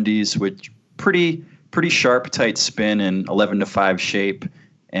 70s, with pretty sharp, tight spin and 11-5 shape.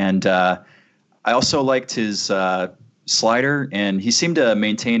 And I also liked his slider, and he seemed to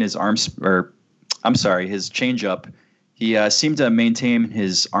maintain his his changeup. He seemed to maintain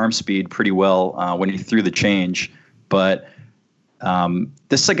his arm speed pretty well when he threw the change. But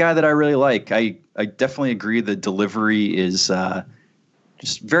this is a guy that I really like. I definitely agree the delivery is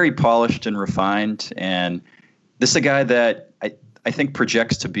just very polished and refined. And this is a guy that I think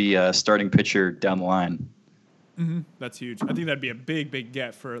projects to be a starting pitcher down the line. Mm-hmm. That's huge. I think that'd be a big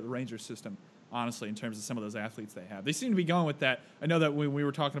get for the Rangers system, honestly, in terms of some of those athletes they have. They seem to be going with that. I know that when we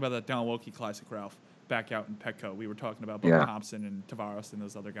were talking about that Don Wilkie Classic, Ralph, back out in Petco, we were talking about Bo Thompson and Tavares and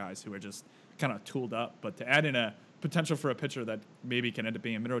those other guys who are just kind of tooled up. But to add in a potential for a pitcher that maybe can end up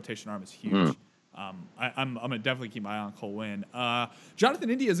being a mid-rotation arm is huge. I'm going to definitely keep my eye on Cole Winn. Jonathan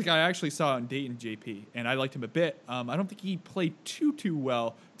India is a guy I actually saw in Dayton, JP, and I liked him a bit. I don't think he played too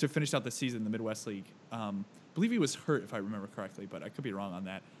well to finish out the season in the Midwest League. I believe he was hurt, if I remember correctly, but I could be wrong on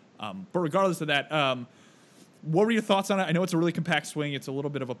that. But regardless of that, what were your thoughts on it? I know it's a really compact swing. It's a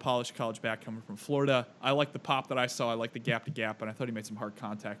little bit of a polished college bat coming from Florida. I like the pop that I saw. I like the gap-to-gap, and I thought he made some hard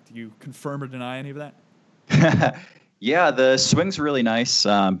contact. Do you confirm or deny any of that? Yeah, the swing's really nice.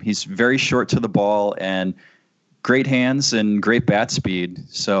 He's very short to the ball and great hands and great bat speed.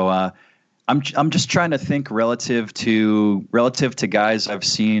 So I'm just trying to think relative to guys I've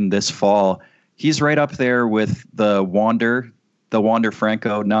seen this fall. He's right up there with the Wander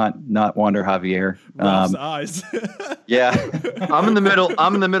Franco, not Wander Javier. Ralph's eyes. Yeah, I'm in the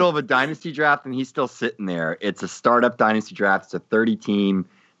middle of a dynasty draft, and he's still sitting there. It's a startup dynasty draft. It's a 30 team.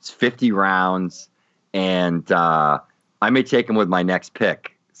 It's 50 rounds, and I may take him with my next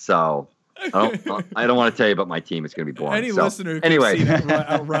pick. So I don't want to tell you about my team. It's going to be boring. Any listener who could see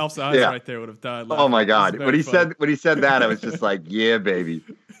that, Ralph's eyes right there would have died. Oh my God! When he said that, I was just like, yeah, baby.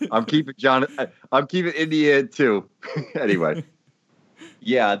 I'm keeping India too. Anyway.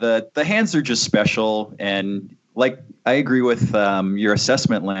 Yeah, the hands are just special, and like I agree with your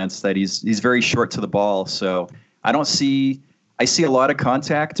assessment, Lance, that he's very short to the ball. So I see a lot of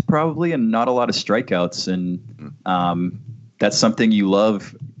contact probably, and not a lot of strikeouts, and that's something you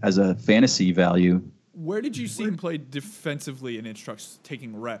love as a fantasy value. Where did you see him play defensively in instructs,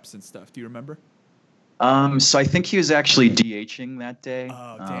 taking reps and stuff? Do you remember? So I think he was actually DHing that day.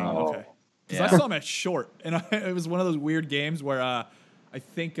 Oh, dang. Okay. Because I saw him at short, and it was one of those weird games where I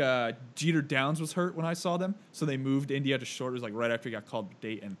think Jeter Downs was hurt when I saw them, so they moved India to short. It was like right after he got called to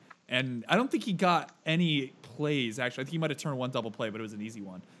Dayton. And I don't think he got any plays, actually. I think he might have turned one double play, but it was an easy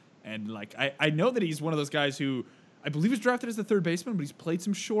one. And like I know that he's one of those guys who I believe was drafted as the third baseman, but he's played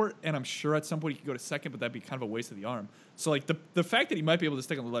some short, and I'm sure at some point he could go to second, but that'd be kind of a waste of the arm. So like the fact that he might be able to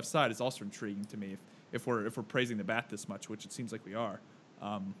stick on the left side is also intriguing to me if we're praising the bat this much, which it seems like we are.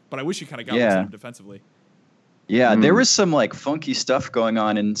 But I wish he kind of got him defensively. Yeah, there was some like funky stuff going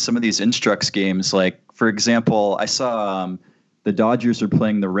on in some of these Instructs games. Like, for example, I saw the Dodgers are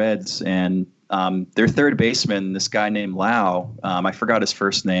playing the Reds, and their third baseman, this guy named Lau, I forgot his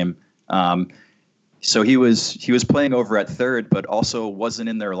first name. So he was playing over at third, but also wasn't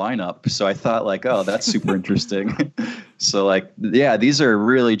in their lineup. So I thought like, oh, that's super interesting. So like, yeah, these are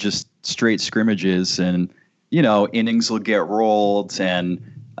really just straight scrimmages, and innings will get rolled, and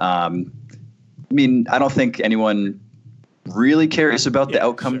I mean, I don't think anyone really cares about the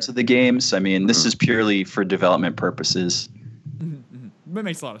outcomes of the games. I mean, this is purely for development purposes. Mm-hmm. That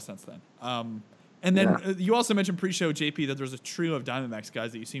makes a lot of sense then. And then you also mentioned pre-show, JP, that there's a trio of Diamondbacks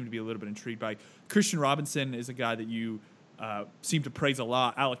guys that you seem to be a little bit intrigued by. Christian Robinson is a guy that you seem to praise a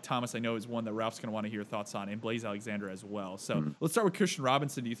lot. Alec Thomas, I know, is one that Ralph's going to want to hear thoughts on, and Blaze Alexander as well. So let's start with Christian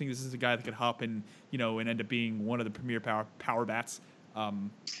Robinson. Do you think this is a guy that could hop in, and end up being one of the premier power bats,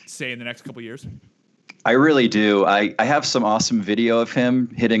 say in the next couple of years? I really do. I have some awesome video of him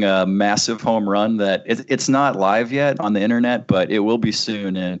hitting a massive home run that it's not live yet on the internet, but it will be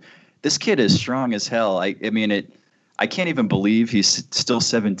soon. And this kid is strong as hell. I can't even believe he's still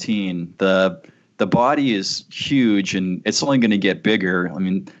 17. The body is huge, and it's only going to get bigger. I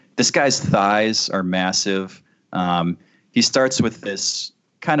mean, this guy's thighs are massive. He starts with this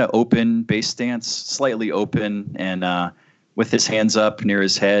kind of open base stance, slightly open, and with his hands up near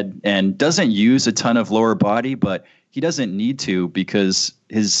his head, and doesn't use a ton of lower body, but he doesn't need to because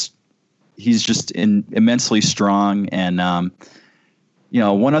he's just immensely strong. And,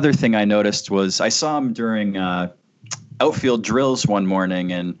 one other thing I noticed was I saw him during outfield drills one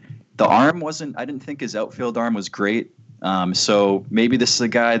morning, and the arm I didn't think his outfield arm was great. So maybe this is a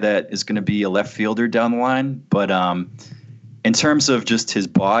guy that is going to be a left fielder down the line. But in terms of just his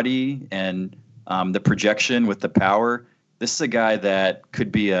body and the projection with the power. This is a guy that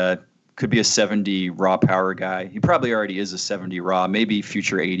could be a 70 raw power guy. He probably already is a 70 raw, maybe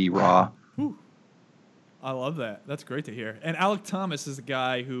future 80 raw. Whew. I love that. That's great to hear. And Alec Thomas is a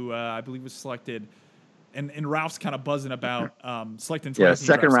guy who I believe was selected, and Ralph's kind of buzzing about selecting 2018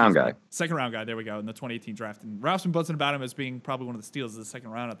 second round guy. Second round guy, there we go, in the 2018 draft. And Ralph's been buzzing about him as being probably one of the steals of the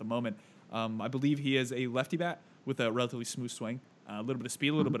second round at the moment. I believe he is a lefty bat with a relatively smooth swing, a little bit of speed,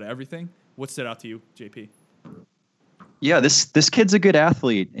 a little bit of everything. What stood out to you, JP? Yeah, this kid's a good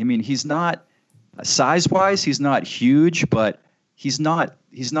athlete. I mean, he's not size-wise, he's not huge, but he's not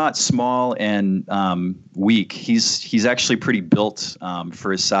small and weak. He's actually pretty built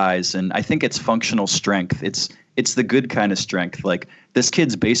for his size, and I think it's functional strength. It's the good kind of strength. Like, this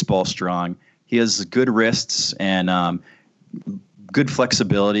kid's baseball strong. He has good wrists and good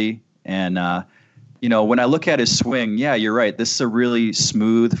flexibility. And when I look at his swing, yeah, you're right. This is a really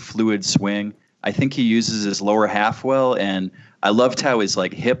smooth, fluid swing. I think he uses his lower half well, and I loved how his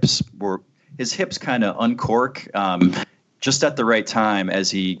hips kind of uncork just at the right time as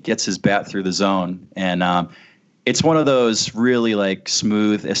he gets his bat through the zone. And it's one of those really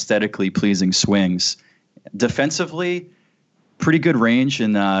smooth, aesthetically pleasing swings. Defensively, pretty good range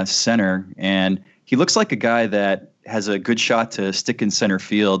in center, and he looks like a guy that has a good shot to stick in center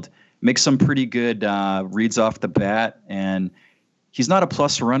field, makes some pretty good reads off the bat, and he's not a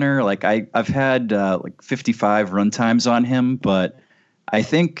plus runner. I've had 55 run times on him, but I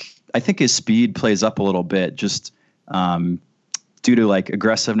think his speed plays up a little bit just due to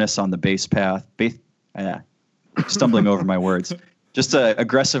aggressiveness on the base path. Stumbling over my words. Just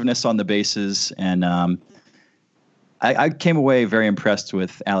aggressiveness on the bases, and I came away very impressed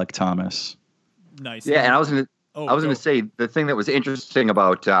with Alec Thomas. Nice. Yeah, and I was going to say the thing that was interesting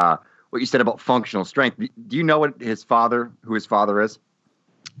about what you said about functional strength. Do you know who his father is?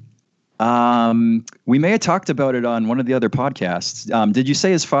 We may have talked about it on one of the other podcasts. Did you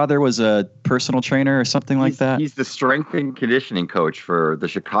say his father was a personal trainer or something like that? He's the strength and conditioning coach for the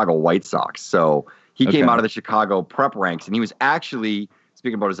Chicago White Sox. So he came out of the Chicago prep ranks, and he was actually,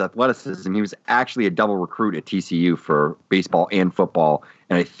 speaking about his athleticism, he was actually a double recruit at TCU for baseball and football,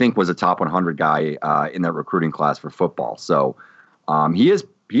 and I think was a top 100 guy in that recruiting class for football. So he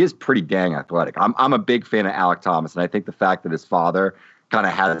is pretty dang athletic. I'm a big fan of Alec Thomas, and I think the fact that his father kind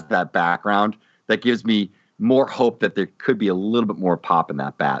of has that background, that gives me more hope that there could be a little bit more pop in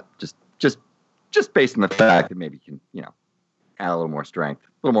that bat, just based on the fact that maybe he can, add a little more strength,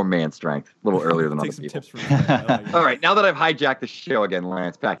 a little more man strength, a little earlier than other people. Tips from All right, now that I've hijacked the show again,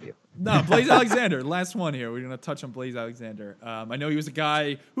 Lance, back to you. No, Blaze Alexander, last one here. We're going to touch on Blaze Alexander. I know he was a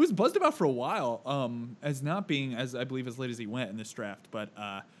guy who was buzzed about for a while as not being, as I believe, as late as he went in this draft, but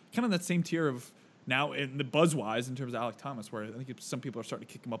kind of that same tier of now in the buzz-wise in terms of Alec Thomas, where I think some people are starting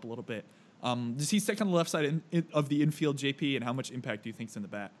to kick him up a little bit. Does he stick on the left side of the infield, JP, and how much impact do you think's in the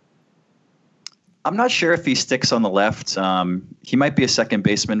bat? I'm not sure if he sticks on the left. He might be a second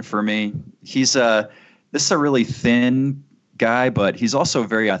baseman for me. This is a really thin guy, but he's also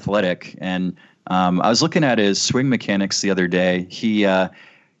very athletic. And I was looking at his swing mechanics the other day.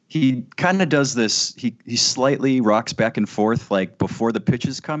 He kind of does this. He slightly rocks back and forth before the pitch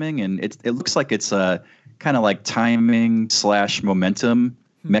is coming, and it looks like it's a kind of timing / momentum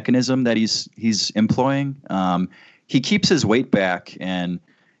mechanism that he's employing. He keeps his weight back, and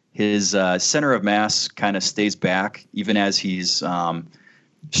his center of mass kind of stays back even as he's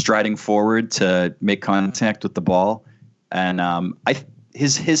striding forward to make contact with the ball. And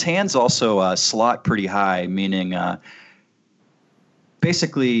his hands also slot pretty high, meaning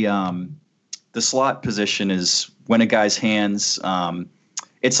basically the slot position is when a guy's hands,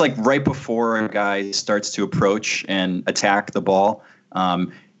 it's right before a guy starts to approach and attack the ball.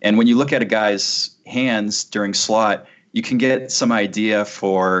 And when you look at a guy's hands during slot, you can get some idea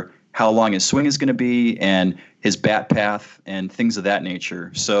for how long his swing is going to be and his bat path and things of that nature.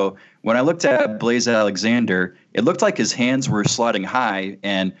 So when I looked at Blaze Alexander, it looked like his hands were slotting high,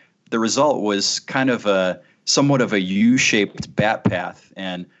 and the result was kind of somewhat of a U-shaped bat path.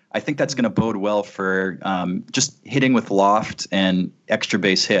 And I think that's going to bode well for just hitting with loft and extra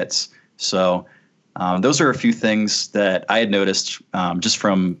base hits. So those are a few things that I had noticed just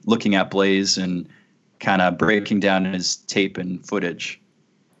from looking at Blaze and kind of breaking down his tape and footage.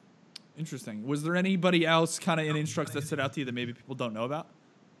 Interesting. Was there anybody else kind of in instructs that stood out to you that maybe people don't know about?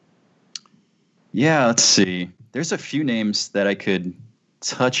 Yeah, let's see. There's a few names that I could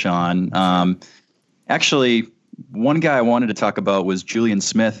touch on. Actually, one guy I wanted to talk about was Julian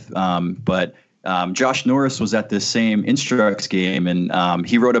Smith, but Josh Norris was at this same Instructs game, and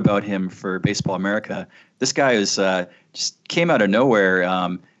he wrote about him for Baseball America. This guy just came out of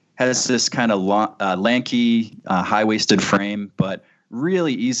nowhere. has this kind of lanky, high-waisted frame, but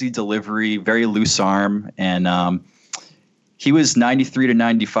really easy delivery, very loose arm. And he was 93 to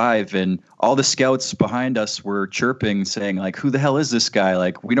 95, and all the scouts behind us were chirping, saying, like, who the hell is this guy?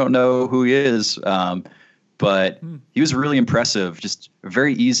 Like, we don't know who he is. But he was really impressive, just a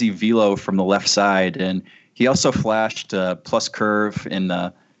very easy velo from the left side. And he also flashed plus curve in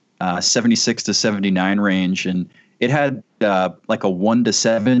the 76 to 79 range. And it had like a 1 to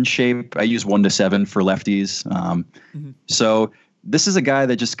 7 shape. I use 1 to 7 for lefties. So this is a guy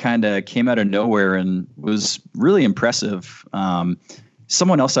that just kind of came out of nowhere and was really impressive.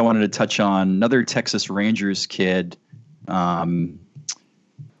 Someone else I wanted to touch on, another Texas Rangers kid.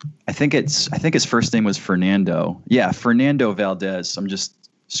 I think his first name was Fernando. Yeah, Fernando Valdez. I'm just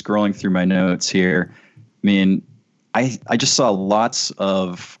scrolling through my notes here. I mean, I just saw lots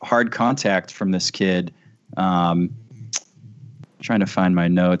of hard contact from this kid. Trying to find my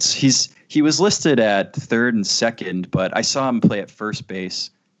notes. He was listed at third and second, but I saw him play at first base.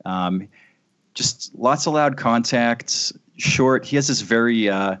 Just lots of loud contacts. Short. He has this very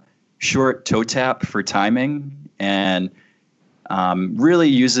short toe tap for timing, and really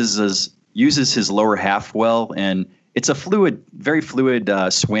uses his lower half well, and it's a very fluid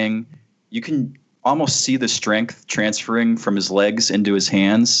swing. You can almost see the strength transferring from his legs into his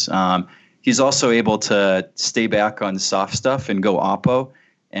hands. He's also able to stay back on soft stuff and go oppo.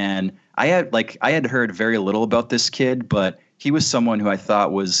 And I had heard very little about this kid, but he was someone who I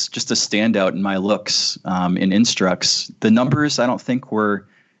thought was just a standout in my looks in Instructs. The numbers I don't think were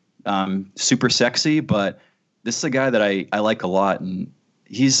super sexy, but this is a guy that I like a lot, and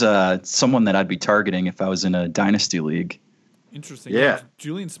he's someone that I'd be targeting if I was in a dynasty league. Interesting. Yeah.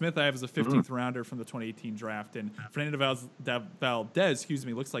 Julian Smith I have as a 15th rounder from the 2018 draft, and Fernando Valdez,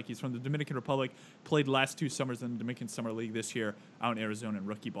 looks like he's from the Dominican Republic, played the last 2 summers in the Dominican Summer League this year out in Arizona in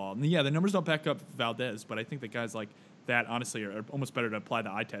rookie ball. And yeah, the numbers don't back up Valdez, but I think that guys like that, honestly, are almost better to apply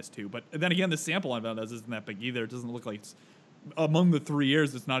the eye test to. But then again, the sample on Valdez isn't that big either. It doesn't look like it's among the 3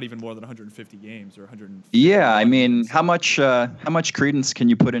 years, it's not even more than 150 games or 150. Yeah, I mean, how much credence can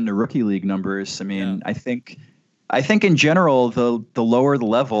you put into rookie league numbers? I mean, yeah. I think in general, the lower the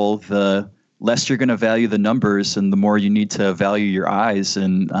level, the less you're going to value the numbers, and the more you need to value your eyes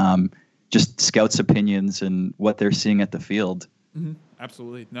and just scouts' opinions and what they're seeing at the field. Mm-hmm.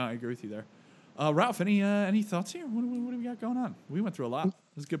 Absolutely, no, I agree with you there. Ralph, any thoughts here? What do we got going on? We went through a lot. It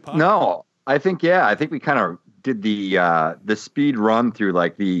was a good pod. No, I think we kind of did the speed run through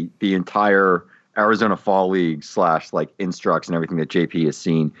like the entire Arizona Fall League / like Instructs and everything that JP has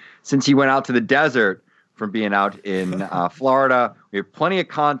seen since he went out to the desert from being out in Florida. We have plenty of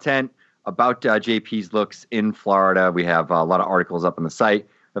content about JP's looks in Florida. We have a lot of articles up on the site.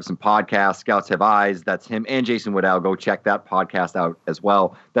 We have some podcasts. Scouts Have Eyes. That's him and Jason Woodell. Go check that podcast out as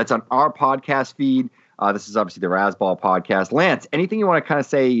well. That's on our podcast feed. This is obviously the Razzball podcast. Lance, anything you want to kind of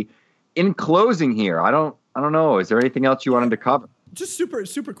say in closing here? I don't know. Is there anything else you wanted to cover? Just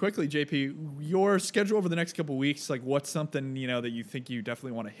super quickly, JP, your schedule over the next couple of weeks, like what's something, that you think you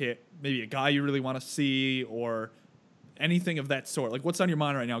definitely want to hit? Maybe a guy you really want to see or anything of that sort. Like what's on your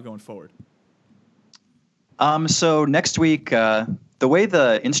mind right now going forward? So next week, the way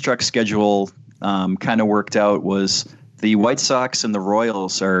the Instruct schedule kind of worked out was the White Sox and the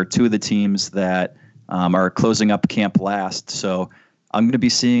Royals are 2 of the teams that are closing up camp last. So I'm going to be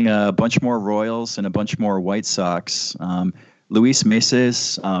seeing a bunch more Royals and a bunch more White Sox. Luis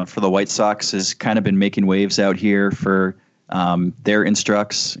Meses for the White Sox has kind of been making waves out here for their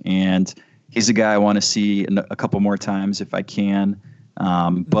Instructs, and he's a guy I want to see a couple more times if I can.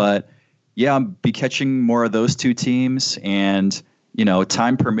 But yeah, I'll be catching more of those 2 teams, and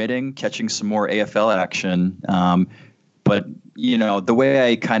time permitting, catching some more AFL action. But the way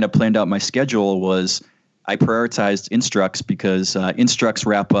I kind of planned out my schedule was I prioritized Instructs because Instructs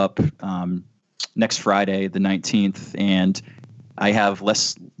wrap up next Friday, the 19th, and I have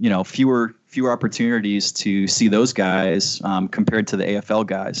fewer opportunities to see those guys compared to the AFL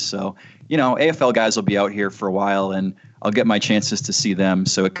guys. So, AFL guys will be out here for a while, and I'll get my chances to see them.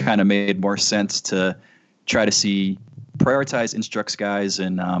 So it kind of made more sense to try to prioritize Instructs guys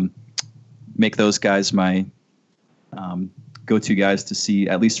and make those guys my go-to guys to see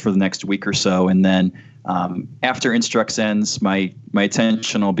at least for the next week or so. And then after Instructs ends, my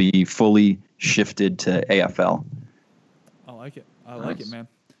attention will be fully shifted to AFL. I like it. I like it, man.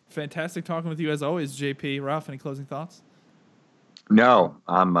 Fantastic talking with you as always, JP. Ralph, any closing thoughts? No,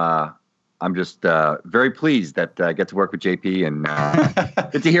 I'm just very pleased that I get to work with JP and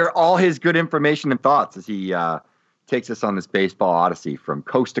get to hear all his good information and thoughts as he takes us on this baseball odyssey from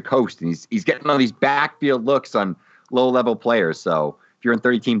coast to coast. And he's getting all these backfield looks on low-level players. So you're in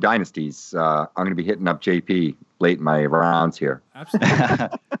 30-team dynasties, I'm going to be hitting up JP late in my rounds here. Absolutely.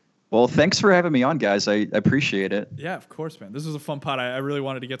 Well, thanks for having me on, guys. I appreciate it. Yeah, of course, man. This was a fun pod. I really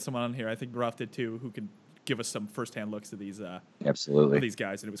wanted to get someone on here. I think Ruff did too, who could give us some firsthand looks at these absolutely these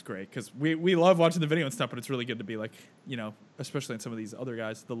guys, and it was great because we love watching the video and stuff, but it's really good to be like, especially in some of these other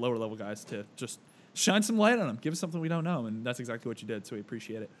guys, the lower level guys, to just shine some light on them, give us something we don't know, and that's exactly what you did, so we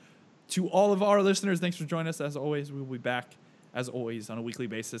appreciate it. To all of our listeners, thanks for joining us. As always, we will be back as always on a weekly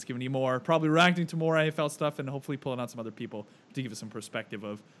basis, giving you more, probably reacting to more AFL stuff, and hopefully pulling out some other people to give us some perspective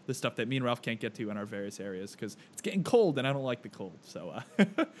of the stuff that me and Ralph can't get to in our various areas, because it's getting cold and I don't like the cold. So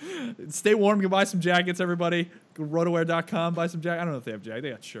stay warm. Go buy some jackets, everybody. Go rotowear.com, buy some jackets. I don't know if they have jackets. They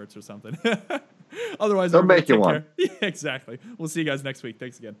got shirts or something. Otherwise, they'll make you one. Care. Yeah, exactly. We'll see you guys next week.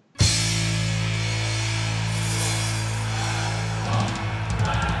 Thanks again.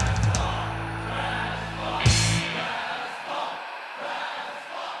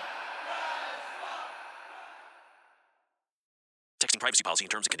 Privacy policy and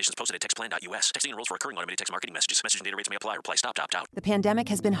terms and conditions posted at textplan.us. Texting enrolls for recurring automated text marketing messages. Message and data rates may apply. Reply stop, opt out. The pandemic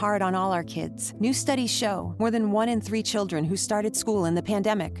has been hard on all our kids. New studies show more than 1 in 3 children who started school in the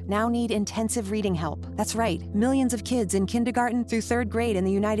pandemic now need intensive reading help. That's right. Millions of kids in kindergarten through 3rd grade in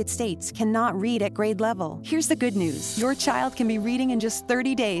the United States cannot read at grade level. Here's the good news. Your child can be reading in just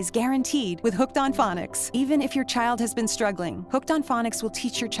 30 days, guaranteed, with Hooked on Phonics. Even if your child has been struggling, Hooked on Phonics will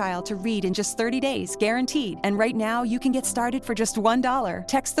teach your child to read in just 30 days, guaranteed. And right now, you can get started for just $1.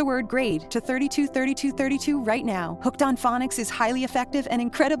 Text the word GRADE to 323232 right now. Hooked on Phonics is highly effective and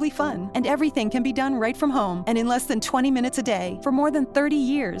incredibly fun, and everything can be done right from home and in less than 20 minutes a day. For more than 30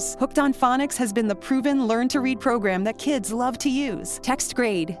 years, Hooked on Phonics has been the proven learn-to-read program that kids love to use. Text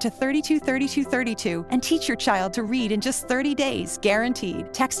GRADE to 323232 and teach your child to read in just 30 days,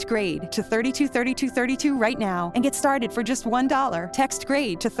 guaranteed. Text GRADE to 323232 right now and get started for just $1. Text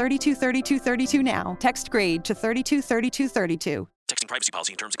GRADE to 323232 now. Text GRADE to 323232. Texting privacy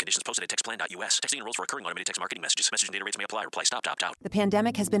policy and terms and conditions posted at textplan.us. Texting enrolls for recurring automated text marketing messages. Message and data rates may apply. Reply stop, opt out. The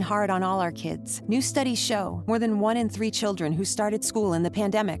pandemic has been hard on all our kids. New studies show more than 1 in 3 children who started school in the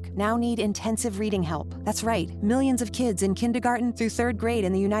pandemic now need intensive reading help. That's right. Millions of kids in kindergarten through 3rd grade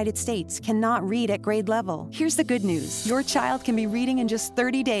in the United States cannot read at grade level. Here's the good news. Your child can be reading in just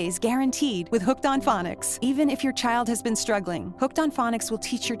 30 days, guaranteed, with Hooked on Phonics. Even if your child has been struggling, Hooked on Phonics will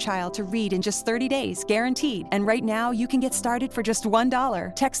teach your child to read in just 30 days, guaranteed. And right now, you can get started for just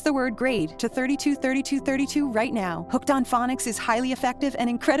 $1. Text the word GRADE to 323232 right now. Hooked on Phonics is highly effective and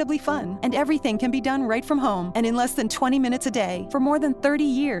incredibly fun, and everything can be done right from home and in less than 20 minutes a day. For more than 30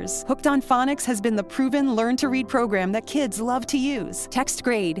 years, Hooked on Phonics has been the proven learn-to-read program that kids love to use. Text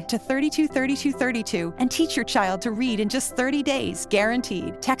GRADE to 323232 and teach your child to read in just 30 days,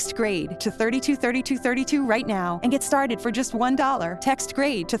 guaranteed. Text GRADE to 323232 right now and get started for just $1. Text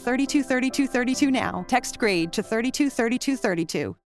GRADE to 323232 now. Text GRADE to 323232.